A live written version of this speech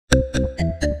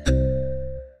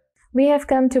We have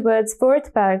come towards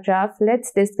fourth paragraph.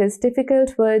 Let's discuss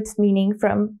difficult words meaning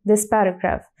from this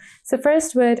paragraph. So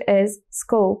first word is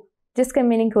scope, जिसका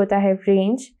meaning होता है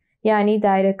range यानी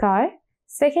दायराकार.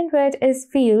 Second word is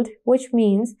field, which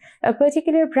means a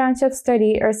particular branch of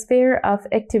study or sphere of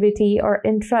activity or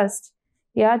interest,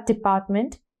 या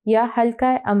department या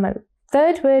हल्का अमल.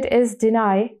 Third word is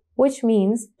deny, which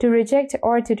means to reject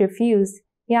or to refuse,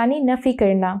 यानी नफी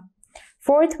करना.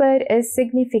 Fourth word is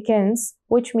significance,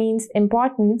 which means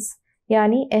importance,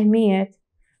 यानी अहमियत.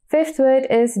 Fifth word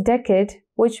is decade,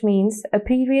 which means a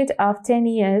period of 10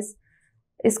 years.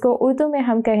 इसको उर्दू में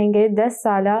हम कहेंगे 10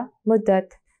 साला मुद्दत.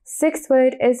 Sixth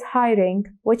word is hiring,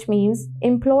 which means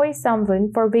employ someone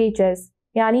for wages,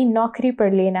 यानी नौकरी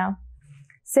पर लेना.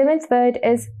 Seventh word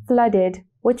is flooded,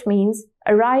 which means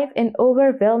arrive in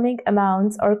overwhelming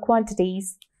amounts or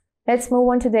quantities. Let's move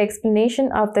on to the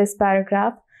explanation of this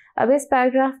paragraph. अब इस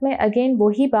paragraph में again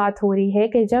वही बात हो रही है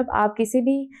कि जब आप किसी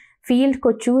भी फील्ड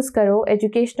को चूज़ करो,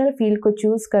 एजुकेशनल फील्ड को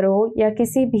चूज़ करो या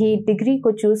किसी भी डिग्री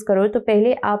को चूज़ करो, तो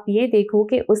पहले आप ये देखो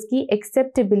कि उसकी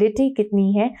एक्सेप्टेबिलिटी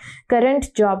कितनी है करंट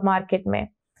जॉब मार्केट में.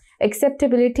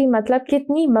 एक्सेप्टेबिलिटी मतलब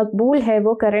कितनी मकबूल है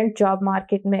वो करंट जॉब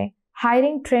मार्केट में.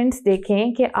 हायरिंग ट्रेंड्स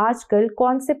देखें कि आजकल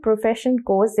कौन से प्रोफेशन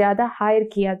को ज़्यादा हायर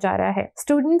किया जा रहा है.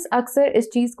 स्टूडेंट्स अक्सर इस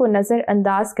चीज़ को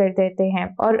नज़रअंदाज कर देते हैं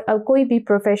और अब कोई भी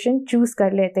प्रोफेशन चूज़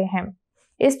कर लेते हैं.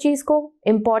 इस चीज़ को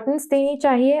इम्पोर्टेंस देनी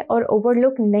चाहिए और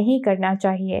ओवरलुक नहीं करना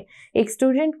चाहिए. एक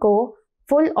स्टूडेंट को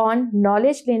फुल ऑन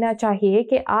नॉलेज लेना चाहिए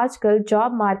कि आजकल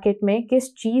जॉब मार्केट में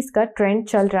किस चीज़ का ट्रेंड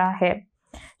चल रहा है.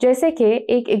 जैसे कि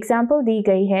एक एग्जाम्पल दी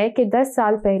गई है कि 10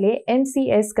 साल पहले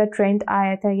MCS का ट्रेंड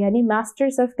आया था, यानी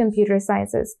मास्टर्स ऑफ कंप्यूटर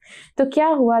साइंसेस. तो क्या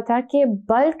हुआ था कि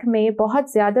बल्क में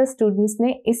बहुत ज़्यादा स्टूडेंट्स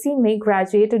ने इसी में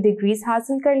ग्रेजुएट डिग्रीज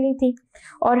हासिल कर ली थी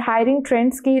और हायरिंग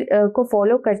ट्रेंड्स को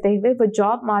फॉलो करते हुए वो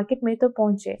जॉब मार्केट में तो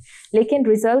पहुंचे, लेकिन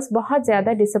रिजल्ट्स बहुत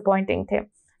ज़्यादा डिसअपॉइंटिंग थे.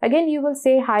 Again you will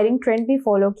say hiring trend भी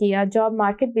फॉलो किया, जॉब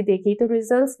मार्केट भी देखी, तो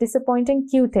रिजल्ट्स डिसअपॉइंटिंग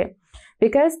क्यों थे?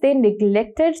 Because they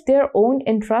neglected their own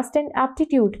interest and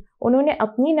aptitude. उन्होंने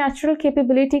अपनी नेचुरल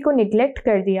कैपेबिलिटी को निगलेक्ट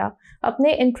कर दिया,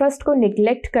 अपने इंटरेस्ट को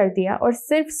निगलेक्ट कर दिया और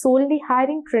सिर्फ सोलली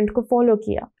हायरिंग ट्रेंड को फॉलो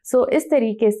किया. सो इस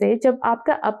तरीके से जब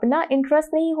आपका अपना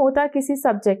इंटरेस्ट नहीं होता किसी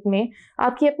सब्जेक्ट में,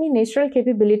 आपकी अपनी नेचुरल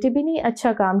कैपेबिलिटी भी नहीं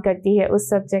अच्छा काम करती है उस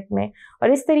सब्जेक्ट में,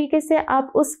 और इस तरीके से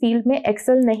आप उस फील्ड में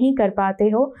एक्सेल नहीं कर पाते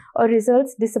हो और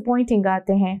रिजल्ट्स डिसअपॉइंटिंग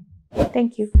आते हैं.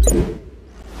 Thank you.